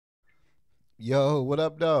Yo, what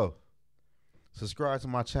up, though? Subscribe to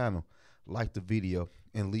my channel, like the video,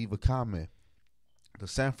 and leave a comment. The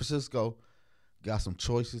San Francisco got some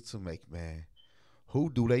choices to make, man.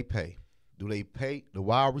 Who do they pay? Do they pay the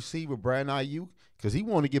wide receiver, Brandon Aiyuk? Because he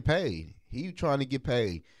want to get paid. He trying to get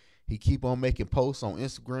paid. He keep on making posts on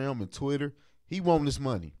Instagram and Twitter. He want this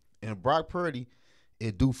money. And Brock Purdy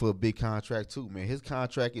is due for a big contract too, man. His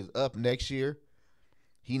contract is up next year.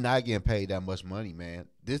 He not getting paid that much money, man.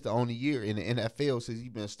 This the only year in the NFL since he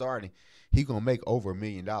been starting. He gonna make over $1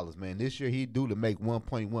 million, man. This year he due to make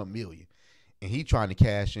 1.1 million, and he trying to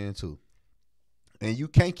cash in too. And you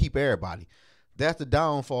can't keep everybody. That's the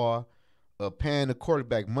downfall of paying the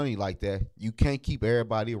quarterback money like that. You can't keep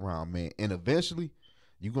everybody around, man. And eventually,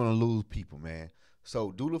 you're gonna lose people, man.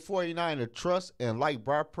 So do the 49ers trust and like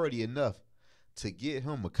Brock Purdy enough to get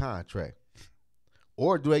him a contract,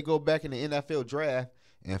 or do they go back in the NFL draft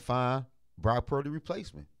and find Brock Purdy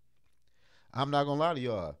replacement? I'm not going to lie to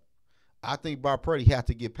y'all. I think Brock Purdy has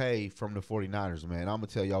to get paid from the 49ers, man. I'm going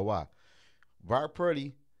to tell y'all why. Brock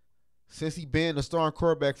Purdy, since he been the starting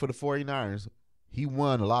quarterback for the 49ers, he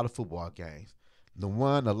won a lot of football games. He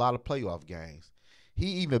won a lot of playoff games. He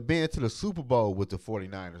even been to the Super Bowl with the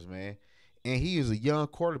 49ers, man. And he is a young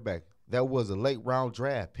quarterback that was a late round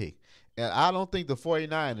draft pick. And I don't think the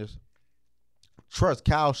 49ers trust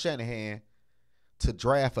Kyle Shanahan to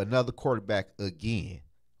draft another quarterback again.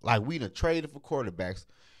 Like, we done traded for quarterbacks.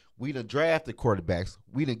 We done drafted quarterbacks.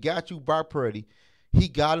 We done got you Brock Purdy. He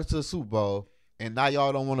got into the Super Bowl, and now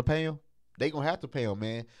y'all don't want to pay him? They going to have to pay him,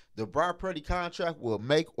 man. The Brock Purdy contract will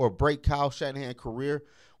make or break Kyle Shanahan's career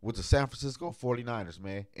with the San Francisco 49ers,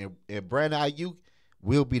 man. And Brandon Aiyuk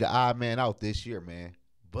will be the odd man out this year, man.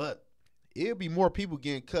 But it'll be more people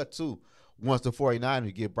getting cut, too, once the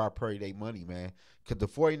 49ers get Brock Purdy their money, man. Because the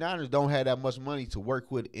 49ers don't have that much money to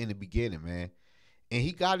work with in the beginning, man. And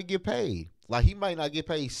he got to get paid. Like, he might not get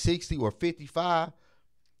paid 60 or 55.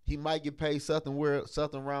 He might get paid something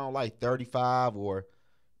around like 35 or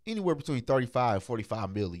anywhere between 35 and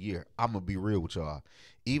 45 mil a year. I'm going to be real with y'all.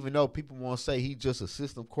 Even though people want to say he's just a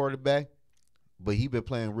system quarterback, but he been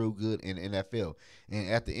playing real good in the NFL. And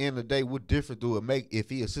at the end of the day, what difference do it make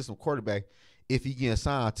if he a system quarterback if he getting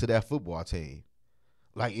signed to that football team?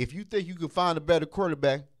 Like, if you think you can find a better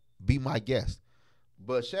quarterback, be my guest.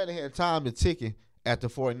 But Shanahan time is ticking at the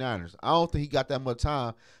 49ers. I don't think he got that much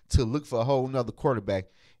time to look for a whole nother quarterback,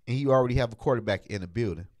 and he already have a quarterback in the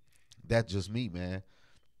building. That's just me, man.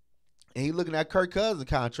 And he looking at Kirk Cousins'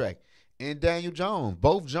 contract and Daniel Jones.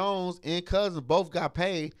 Both Jones and Cousins both got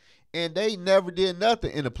paid, and they never did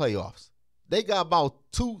nothing in the playoffs. They got about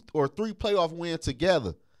 2 or 3 playoff wins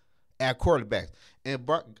together at quarterbacks. And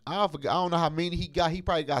I don't know how many he got. He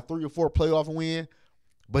probably got 3 or 4 playoff wins,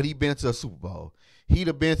 but he been to a Super Bowl. He'd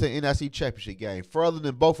have been to the NFC Championship game further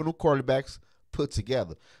than both of them quarterbacks put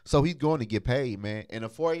together. So he's going to get paid, man. And the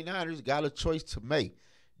 49ers got a choice to make.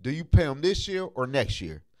 Do you pay him this year or next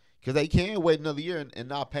year? Because they can wait another year and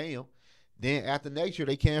not pay him. Then after next year,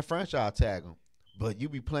 they can franchise tag him. But you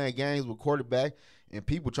be playing games with quarterback and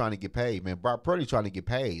people trying to get paid, man. Brock Purdy trying to get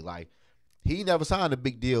paid. Like, he never signed a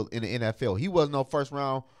big deal in the NFL. He wasn't no first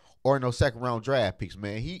round or no second round draft picks,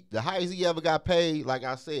 man. The highest he ever got paid, like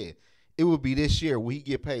I said, it would be this year where he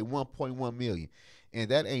get paid $1.1 million. And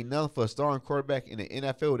that ain't nothing for a starting quarterback in the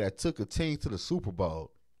NFL that took a team to the Super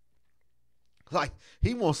Bowl. Like,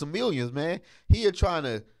 he wants some millions, man. He is trying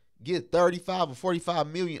to get 35 or 45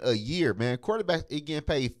 million a year, man. Quarterbacks is getting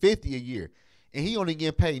paid 50 a year. And he only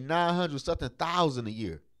getting paid 900 something thousand a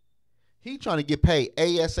year. He trying to get paid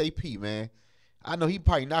ASAP, man. I know he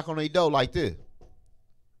probably knock on their door like this.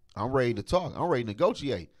 I'm ready to talk. I'm ready to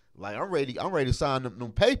negotiate. Like, I'm ready to sign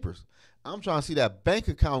them papers. I'm trying to see that bank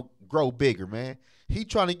account grow bigger, man. He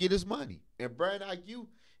trying to get his money. And Brandon Aiyuk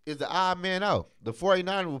is the odd man out. The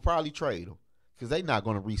 49ers will probably trade him because they not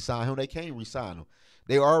going to re-sign him. They can't re-sign him.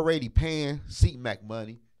 They already paying C-Mac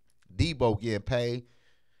money. Debo getting paid.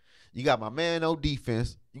 You got my man on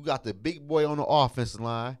defense. You got the big boy on the offensive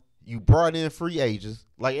line. You brought in free agents.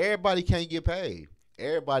 Like, everybody can't get paid.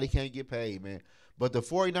 Everybody can't get paid, man. But the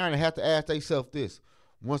 49ers have to ask themselves this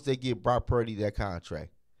once they get Brock Purdy that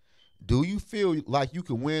contract. Do you feel like you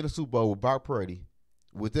can win the Super Bowl with Brock Purdy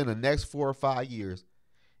within the next 4 or 5 years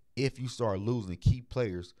if you start losing key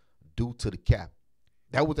players due to the cap?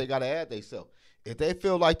 That's what they got to ask themselves. If they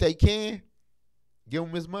feel like they can, give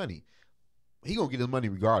him his money. He going to get his money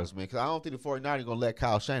regardless, man, because I don't think the 49ers going to let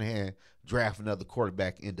Kyle Shanahan draft another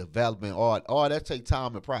quarterback in development. All that take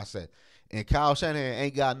time and process. And Kyle Shanahan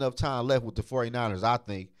ain't got enough time left with the 49ers, I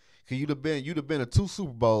think, because you'd have been to 2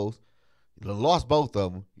 Super Bowls. You done lost both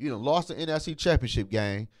of them. You done lost the NFC Championship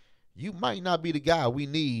game. You might not be the guy we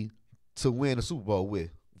need to win the Super Bowl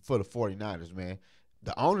with for the 49ers, man.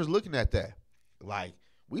 The owner's looking at that. Like,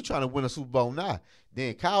 we trying to win a Super Bowl now.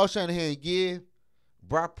 Then Kyle Shanahan give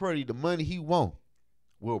Brock Purdy the money he want.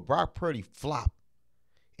 Will Brock Purdy flop?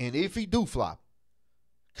 And if he do flop,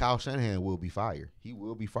 Kyle Shanahan will be fired. He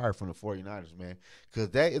will be fired from the 49ers, man. Because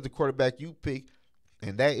that is the quarterback you pick,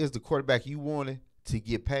 and that is the quarterback you wanted to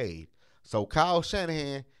get paid. So Kyle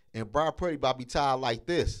Shanahan and Brock Purdy about to be tied like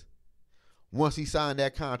this once he signed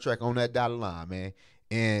that contract on that dotted line, man.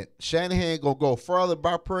 And Shanahan going to go further,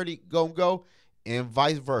 Brock Purdy going to go, and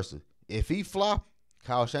vice versa. If he flop,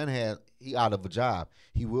 Kyle Shanahan, he out of a job.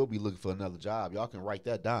 He will be looking for another job. Y'all can write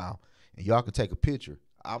that down, and y'all can take a picture.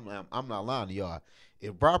 I'm not lying to y'all.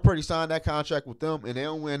 If Brock Purdy signed that contract with them and they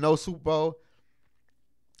don't win no Super Bowl,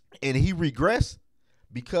 and he regressed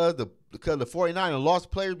because the 49ers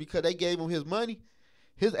lost players because they gave him his money,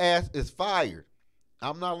 his ass is fired.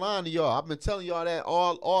 I'm not lying to y'all. I've been telling y'all that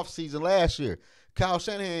all off season last year. Kyle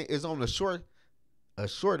Shanahan is on a short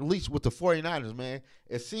leash with the 49ers, man.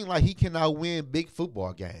 It seemed like he cannot win big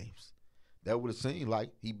football games. That would have seemed like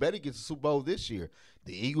he better get the Super Bowl this year.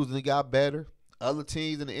 The Eagles done got better. Other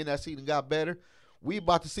teams in the NFC done got better. We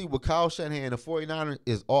about to see what Kyle Shanahan and the 49ers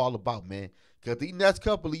is all about, man. Because these next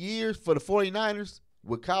couple of years for the 49ers,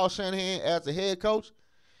 with Kyle Shanahan as a head coach,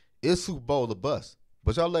 it's Super Bowl or bust.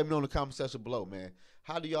 But y'all let me know in the comment section below, man.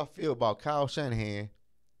 How do y'all feel about Kyle Shanahan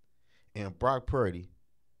and Brock Purdy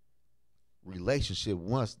relationship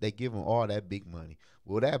once they give him all that big money?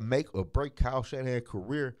 Will that make or break Kyle Shanahan's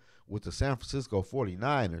career with the San Francisco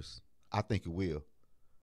 49ers? I think it will.